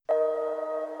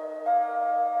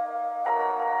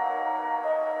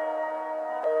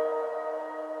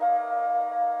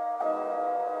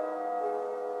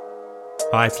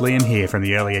Hi, it's Liam here from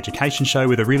the Early Education Show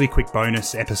with a really quick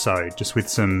bonus episode, just with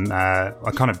some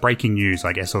kind of breaking news,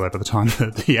 I guess, although by the time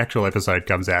that the actual episode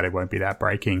comes out, it won't be that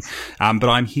breaking. But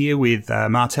I'm here with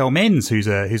Martel Menz,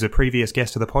 who's a previous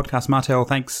guest of the podcast. Martel,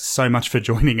 thanks so much for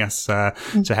joining us to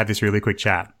have this really quick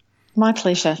chat. My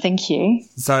pleasure. Thank you.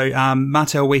 So,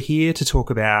 Martel, we're here to talk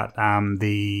about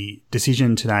the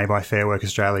decision today by Fair Work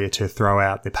Australia to throw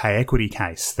out the pay equity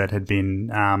case that had been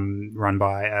run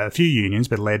by a few unions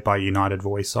but led by United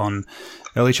Voice on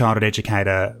early childhood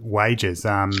educator wages.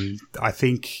 I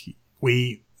think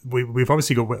we've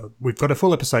obviously got a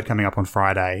full episode coming up on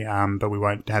Friday, but we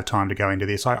won't have time to go into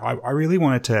this. I really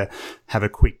wanted to have a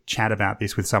quick chat about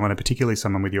this with someone, and particularly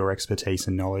someone with your expertise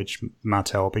and knowledge,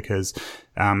 Martel, because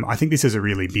I think this is a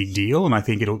really big deal, and I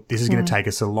think this is going to take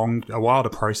us a while to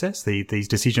process. These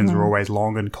decisions are always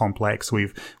long and complex.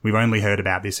 We've only heard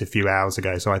about this a few hours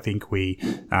ago, so I think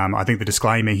I think the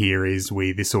disclaimer here is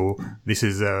this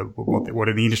is what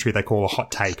in the industry they call a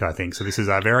hot take. I think so. This is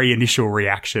our very initial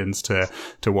reactions to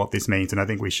what this means, and I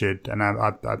think we should. And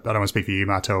I don't want to speak for you,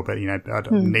 Martel, but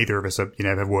neither of us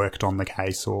have worked on the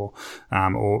case or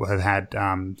have had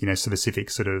specific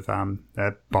sort of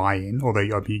buy-in.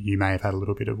 Although you may have had a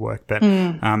little bit of work, but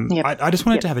I just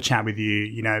wanted to have a chat with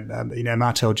you.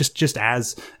 Martel, just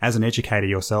as an educator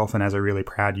yourself and as a really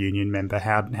proud union member,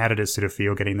 how did it sort of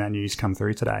feel getting that news come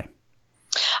through today?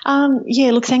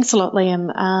 Look, thanks a lot,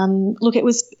 Liam. Look, it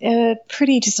was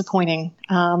pretty disappointing,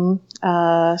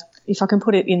 if I can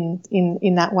put it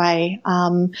in that way.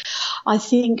 I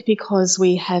think because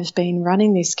we have been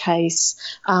running this case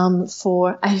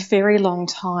for a very long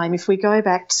time. If we go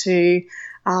back to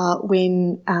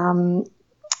when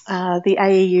the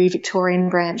AEU Victorian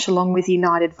branch, along with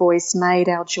United Voice, made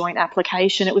our joint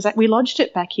application, we lodged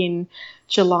it back in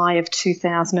July of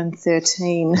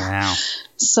 2013. Wow.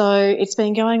 So it's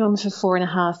been going on for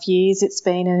 4.5 years. It's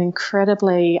been an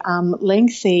incredibly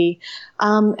lengthy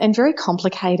and very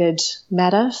complicated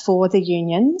matter for the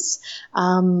unions.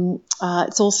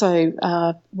 It's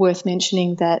also worth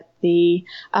mentioning that the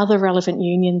other relevant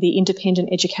union, the Independent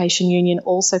Education Union,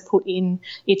 also put in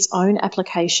its own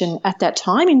application at that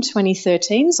time in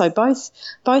 2013. So both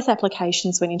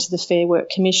applications went into the Fair Work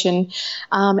Commission,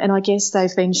 and I guess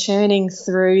they've been churning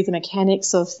through the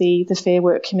mechanics of the Fair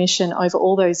Work Commission over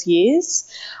all those years,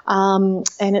 and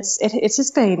it's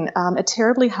just been a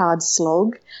terribly hard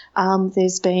slog.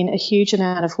 There's been a huge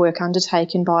amount of work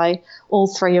undertaken by all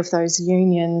three of those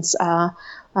unions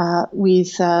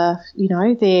with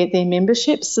their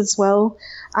memberships as well,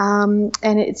 and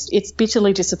it's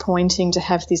bitterly disappointing to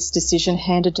have this decision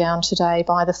handed down today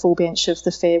by the full bench of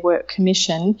the Fair Work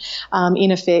Commission,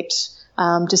 in effect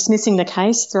dismissing the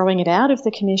case, throwing it out of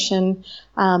the commission,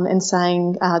 and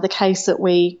saying the case that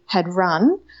we had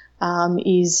run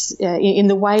is in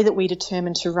the way that we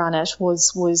determined to run it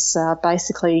was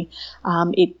basically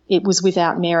it was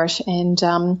without merit, and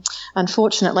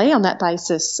unfortunately on that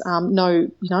basis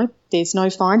there's no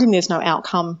finding, there's no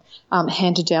outcome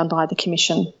handed down by the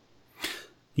commission.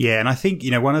 Yeah, and I think,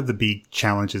 one of the big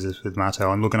challenges is with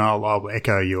Martel, and look, and I'll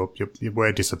echo your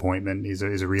word, disappointment is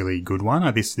a really good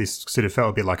one. This sort of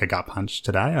felt a bit like a gut punch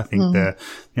today. I think the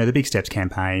Big Steps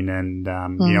campaign, and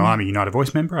I'm a United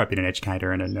Voice member. I've been an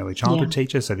educator and an early childhood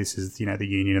teacher, so this is the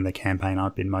union and the campaign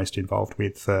I've been most involved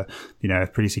with for a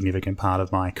pretty significant part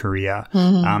of my career.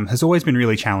 Has always been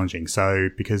really challenging. So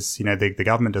because the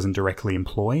government doesn't directly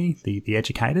employ the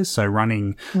educators, so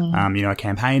running a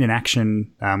campaign and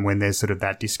action when there's sort of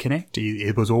that disconnect,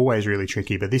 it was always really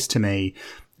tricky. But this, to me,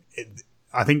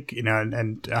 I think,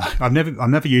 I'm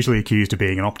never usually accused of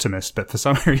being an optimist, but for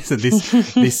some reason this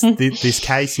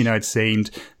case, it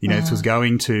seemed, this was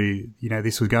going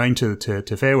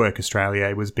to Fair Work Australia.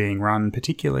 It was being run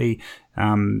particularly,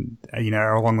 along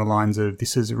the lines of,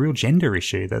 this is a real gender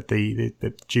issue, that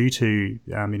that due to,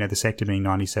 the sector being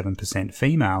 97%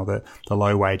 female, that the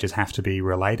low wages have to be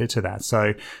related to that.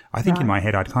 So I think in my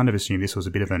head, I'd kind of assumed this was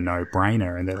a bit of a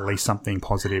no-brainer, and that at least something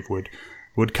positive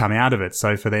would come out of it.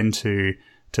 So for them to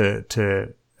get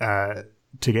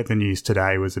the news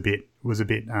today was a bit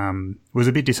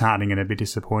disheartening and a bit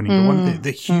disappointing. But one of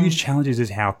the huge challenges is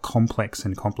how complex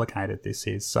and complicated this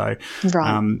is. So,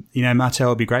 Martel,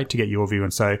 it'd be great to get your view.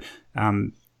 And so,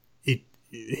 how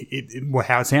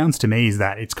it sounds to me is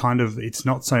that it's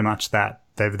not so much that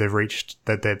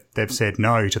they've said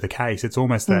no to the case. It's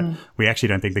almost that we actually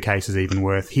don't think the case is even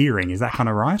worth hearing. Is that kind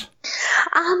of right?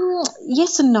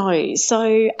 Yes and no.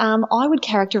 So I would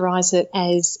characterise it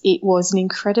as it was an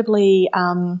incredibly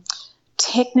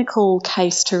technical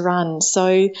case to run.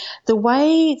 So the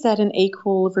way that an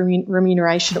equal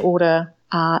remuneration order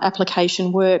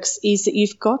application works is that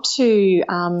you've got to,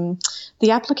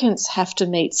 the applicants have to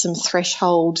meet some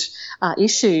threshold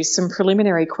issues, some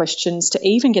preliminary questions to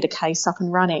even get a case up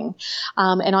and running.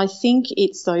 And I think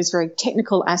it's those very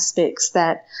technical aspects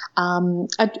that are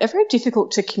very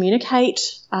difficult to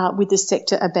communicate with the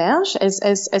sector about.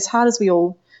 As hard as we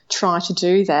all try to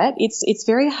do that, it's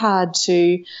very hard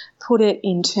to put it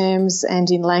in terms and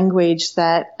in language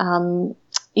that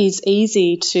is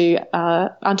easy to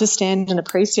understand and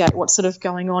appreciate what's sort of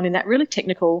going on in that really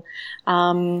technical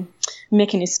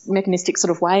mechanistic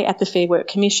sort of way at the Fair Work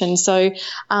Commission. So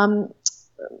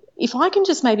if I can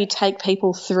just maybe take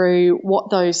people through what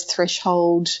those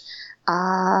threshold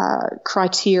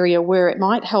criteria were, it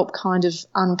might help kind of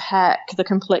unpack the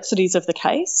complexities of the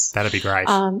case. That'd be great.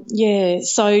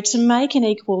 So to make an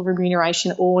equal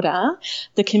remuneration order,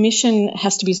 the Commission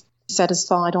has to be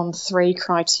satisfied on 3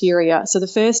 criteria. So the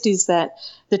first is that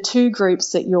the 2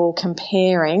 groups that you're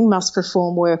comparing must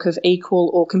perform work of equal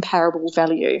or comparable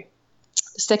value.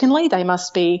 Secondly, they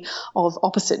must be of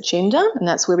opposite gender, and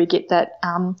that's where we get that,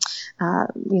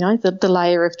 the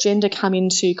layer of gender come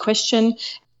into question.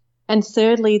 And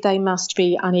thirdly, they must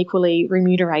be unequally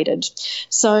remunerated.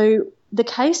 So the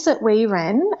case that we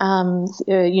ran,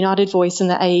 United Voice and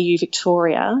the AEU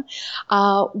Victoria,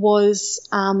 was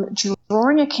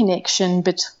drawing a connection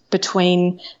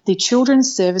between the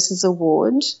Children's Services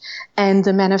Award and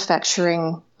the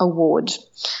Manufacturing Award.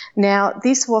 Now,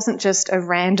 this wasn't just a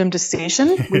random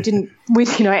decision.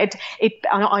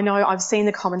 I know I've seen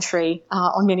the commentary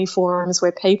on many forums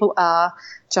where people are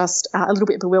just a little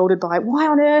bit bewildered by why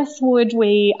on earth would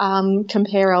we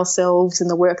compare ourselves and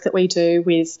the work that we do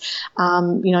with,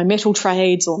 metal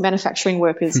trades or manufacturing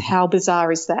workers. How bizarre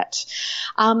is that?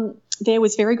 There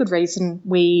was very good reason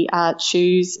we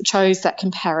chose that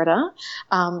comparator.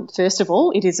 First of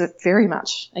all, it is a very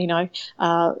much,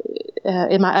 a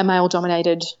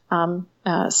male-dominated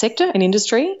sector and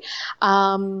industry.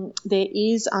 There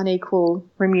is unequal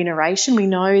remuneration. We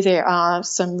know there are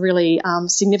some really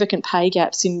significant pay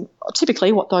gaps in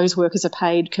typically what those workers are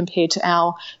paid compared to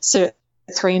our Cert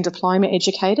 3 and diploma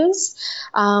educators.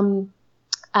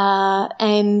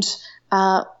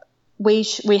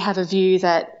 We have a view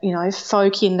that,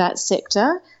 folk in that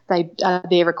sector,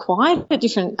 they're required at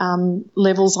different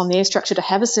levels on their structure to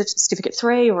have a Certificate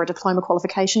 3 or a diploma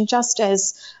qualification, just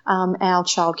as our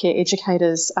childcare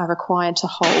educators are required to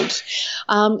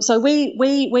hold. So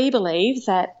we believe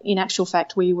that, in actual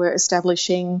fact, we were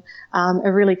establishing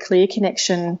a really clear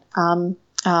connection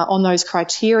on those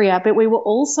criteria, but we were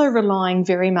also relying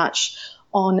very much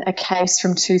on a case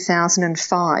from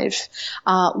 2005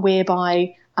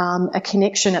 whereby a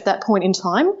connection at that point in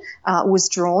time was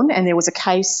drawn, and there was a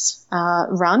case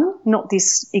run, not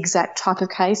this exact type of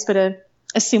case, but a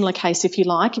similar case, if you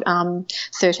like,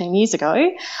 13 years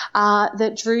ago,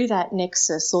 that drew that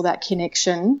nexus or that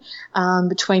connection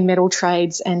between metal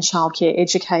trades and childcare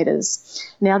educators.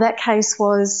 Now, that case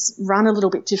was run a little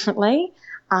bit differently.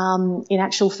 In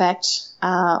actual fact,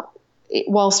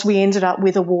 whilst we ended up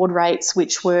with award rates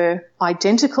which were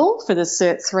identical for the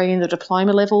Cert 3 and the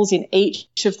diploma levels in each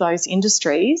of those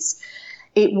industries,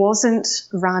 it wasn't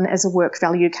run as a work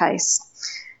value case.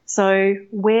 So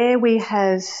where we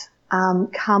have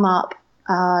come up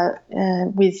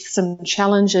with some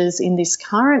challenges in this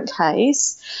current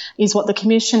case is what the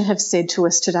Commission have said to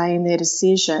us today in their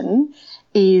decision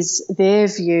is their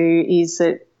view is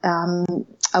that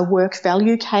a work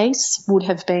value case would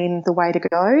have been the way to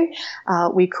go.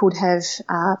 We could have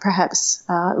perhaps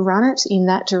run it in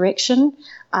that direction,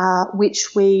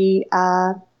 which we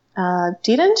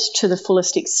didn't to the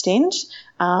fullest extent.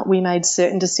 We made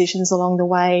certain decisions along the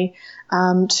way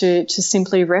to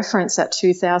simply reference that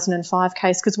 2005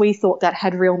 case because we thought that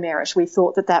had real merit. We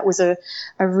thought that was a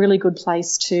really good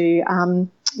place to, to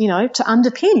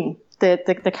underpin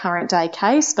the current day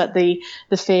case, but the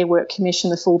Fair Work Commission,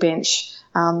 the full bench,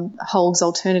 holds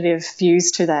alternative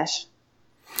views to that.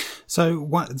 So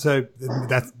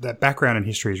that background and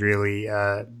history is really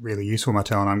really useful,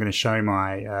 Martel, and I'm going to show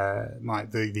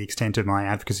the extent of my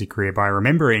advocacy career by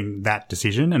remembering that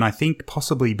decision, and I think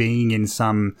possibly being in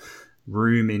some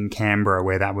room in Canberra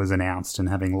where that was announced and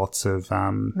having lots of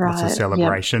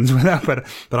celebrations with that.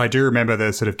 But I do remember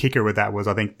the sort of kicker with that was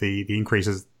I think the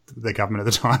increases the government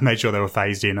at the time made sure they were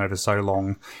phased in over so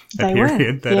long a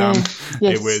period that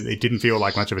it didn't feel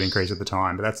like much of an increase at the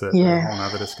time. But that's a whole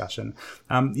other discussion.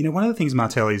 One of the things,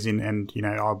 Martel, is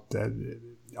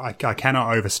I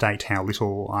cannot overstate how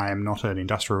little I am not an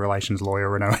industrial relations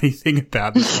lawyer or know anything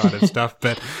about this kind of stuff.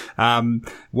 But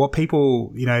what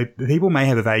people, people may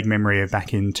have a vague memory of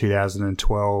back in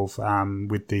 2012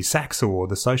 with the SACS Award,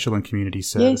 the Social and Community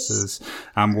Services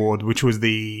Award, which was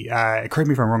the, correct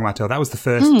me if I'm wrong, Martel, that was the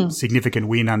first significant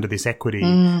win under this equity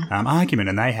argument,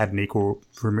 and they had an equal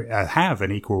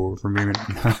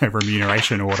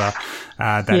remuneration order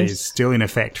that is still in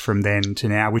effect from then to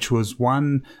now, which was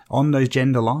one on those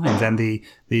gender lines. And and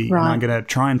I'm going to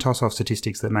try and toss off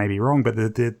statistics that may be wrong, but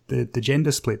the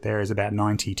gender split there is about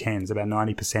 90-10. It's about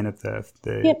 90% of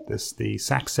the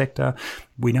SACS sector.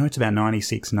 We know it's about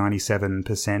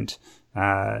 96-97%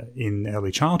 in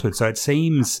early childhood. So it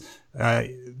seems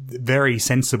very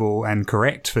sensible and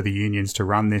correct for the unions to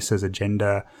run this as a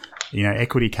gender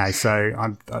equity case. So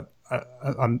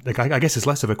I guess it's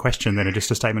less of a question than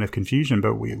just a statement of confusion.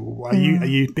 But are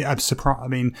you surprised? I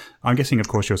mean, I'm guessing, of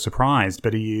course, you're surprised.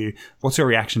 But what's your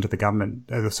reaction to the government?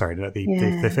 The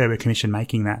Fair Work Commission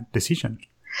making that decision?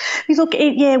 Look,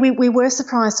 we were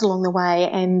surprised along the way,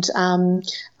 and I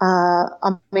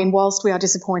mean, whilst we are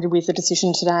disappointed with the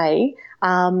decision today,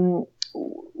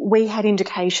 we had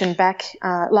indication back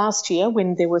last year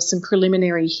when there were some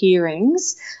preliminary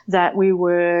hearings that we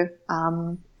were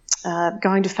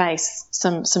going to face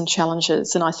some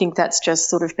challenges, and I think that's just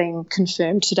sort of been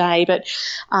confirmed today. But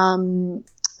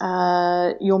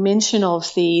your mention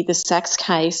of the SACS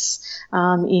case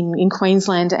in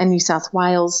Queensland and New South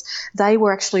Wales, they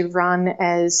were actually run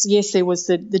as, yes, there was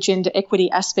the gender equity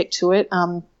aspect to it,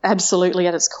 absolutely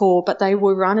at its core, but they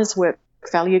were run as work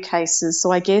value cases.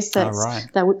 So I guess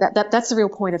that's a real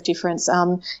point of difference.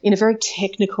 In a very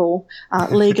technical,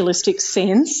 legalistic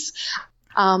sense,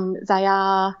 they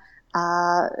are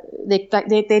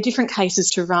they're different cases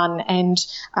to run, and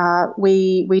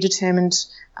we determined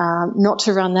not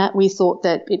to run that. We thought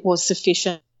that it was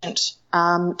sufficient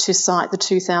to cite the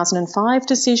 2005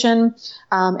 decision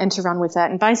and to run with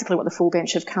that. And basically what the full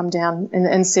bench have come down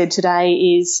and said today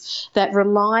is that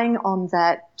relying on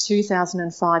that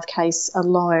 2005 case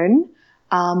alone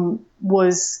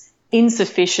was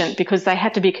insufficient, because they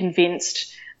had to be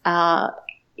convinced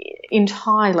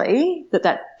entirely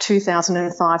that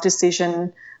 2005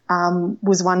 decision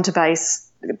was one to base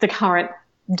the current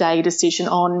day decision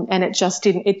on, and it just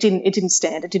didn't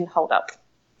stand. It didn't hold up.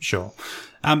 Sure.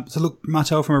 So look,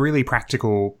 Martel, from a really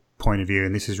practical point of view,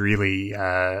 and this is really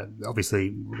obviously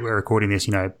we're recording this,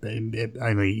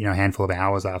 only a handful of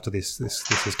hours after this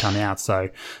has come out. So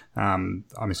I'm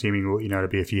assuming it'll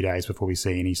be a few days before we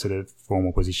see any sort of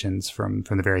formal positions from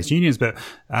the various unions. But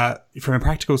from a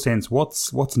practical sense,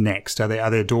 what's next? Are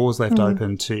there doors left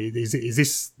open to? Is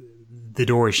this the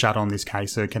door is shut on this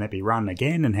case, so can it be run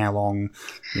again? And how long?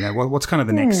 What's kind of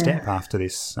the next step after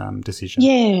this decision?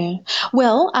 Yeah.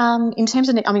 Well, in terms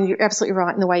of, you're absolutely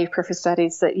right in the way you prefaced that,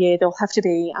 is that, there'll have to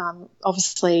be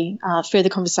obviously further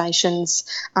conversations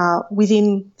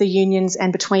within the unions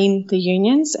and between the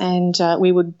unions, and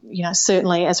we would,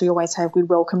 certainly, as we always have, we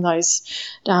welcome those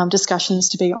discussions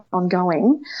to be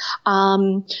ongoing.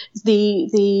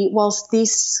 Whilst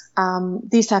this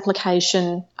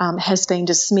application has been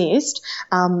dismissed,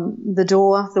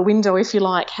 the window, if you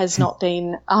like, has not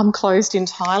been closed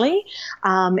entirely,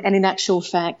 and in actual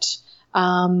fact,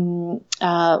 one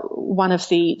of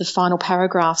the final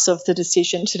paragraphs of the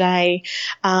decision today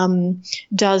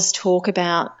does talk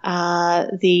about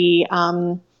the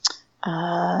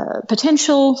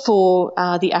potential for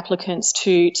the applicants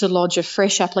to lodge a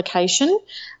fresh application,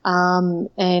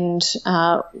 and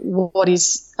what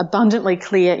is abundantly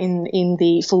clear in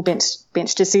the full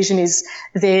bench decision is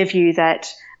their view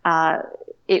that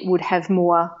it would have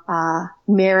more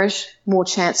merit, more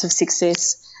chance of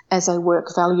success as a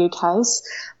work value case.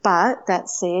 But that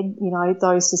said,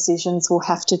 those decisions will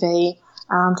have to be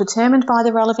determined by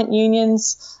the relevant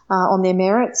unions on their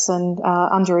merits and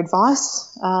under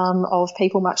advice of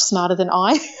people much smarter than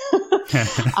I.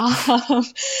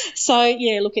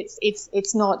 Look,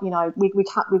 it's not,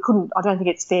 we couldn't. I don't think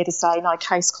it's fair to say no,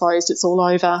 case closed, it's all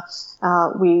over.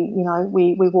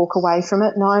 We walk away from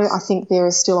it. No, I think there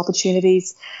are still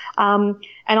opportunities, and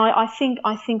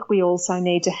I think we also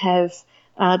need to have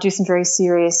do some very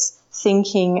serious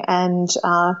thinking and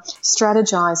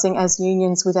strategizing as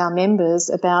unions with our members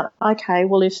about, okay,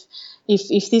 well,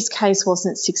 if this case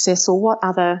wasn't successful, what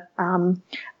other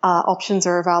options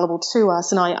are available to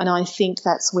us? And I think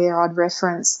that's where I'd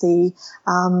reference the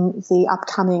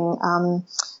upcoming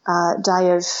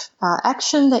day of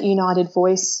action that United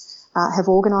Voice have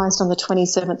organised on the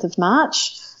 27th of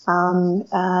March,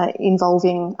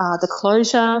 involving the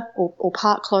closure or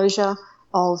part closure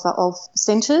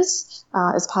centres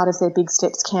as part of their Big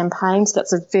Steps campaign. So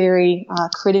that's a very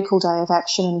critical day of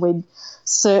action, and we'd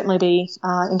certainly be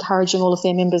encouraging all of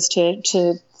their members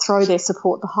to throw their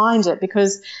support behind it,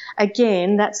 because,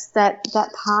 again, that's that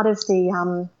part of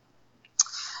the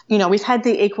we've had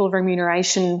the equal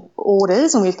remuneration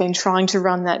orders, and we've been trying to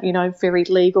run that, very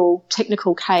legal,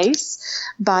 technical case,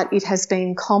 but it has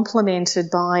been complemented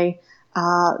by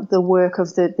the work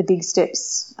of the Big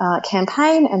Steps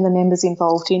campaign and the members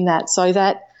involved in that. So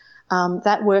that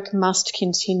work must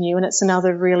continue, and it's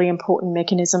another really important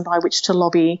mechanism by which to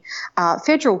lobby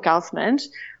federal government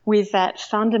with that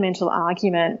fundamental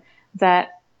argument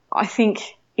that I think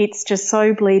it's just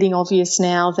so bleeding obvious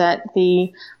now that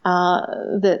the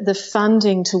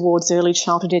funding towards early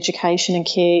childhood education and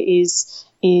care is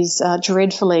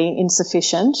dreadfully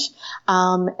insufficient,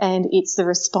 and it's the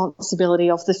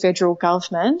responsibility of the federal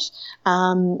government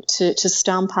to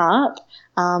stump up,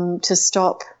 to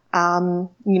stop,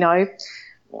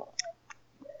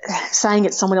 saying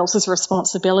it's someone else's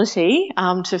responsibility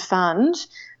to fund.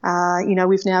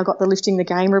 We've now got the Lifting the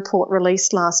Game report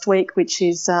released last week, which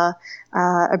is a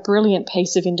brilliant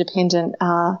piece of independent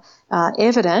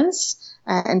evidence,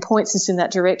 and points us in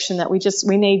that direction that we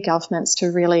need governments to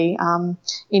really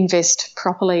invest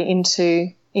properly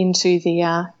into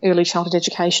the early childhood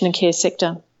education and care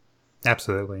sector.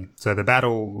 Absolutely. So the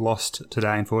battle lost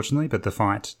today, unfortunately, but the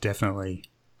fight definitely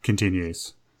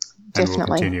continues. Definitely. And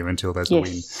will continue until there's a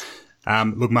win.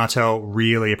 Look, Martel,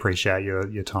 really appreciate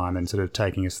your time and sort of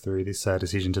taking us through this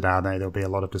decision today. I know there'll be a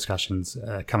lot of discussions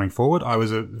coming forward. I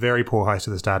was a very poor host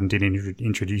at the start and didn't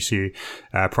introduce you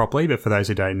properly, but for those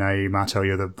who don't know you, Martel,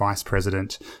 you're the Vice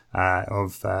President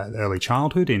of Early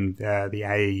Childhood in the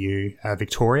AEU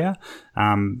Victoria.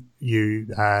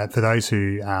 For those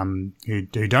who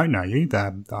don't know you,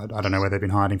 I don't know where they've been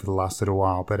hiding for the last little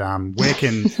while, but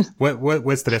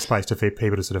where's the best place for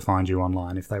people to sort of find you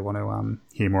online if they want to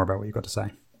hear more about what you've got to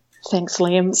say? Thanks,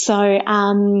 Liam. So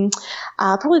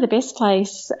probably the best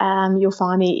place you'll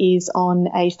find me is on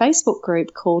a Facebook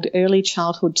group called Early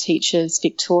Childhood Teachers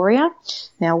Victoria.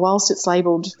 Now, whilst it's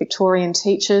labelled Victorian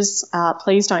Teachers,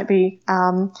 please don't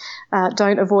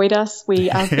avoid us.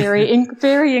 We are very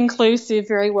inclusive,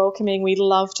 very welcoming. We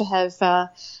love to have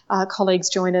colleagues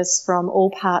join us from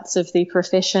all parts of the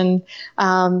profession,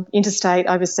 interstate,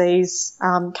 overseas.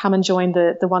 Come and join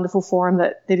the wonderful forum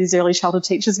that is Early Childhood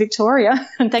Teachers Victoria.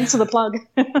 And thanks for the plug.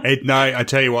 No, I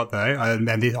tell you what, though, and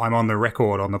I'm on the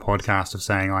record on the podcast of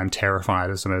saying I'm terrified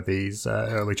of some of these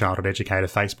early childhood educator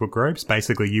Facebook groups.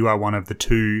 Basically, you are one of the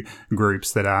two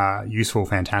groups that are useful,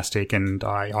 fantastic, and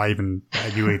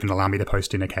you even allow me to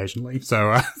post in occasionally.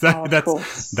 So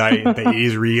that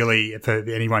is really, for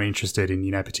anyone interested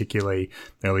in, particularly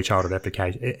early childhood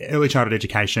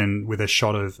education with a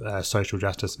shot of social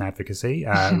justice and advocacy,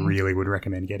 really would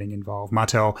recommend getting involved.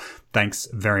 Martel, thanks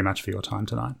very much for your time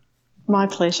tonight. My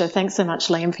pleasure. Thanks so much,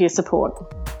 Liam, for your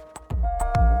support.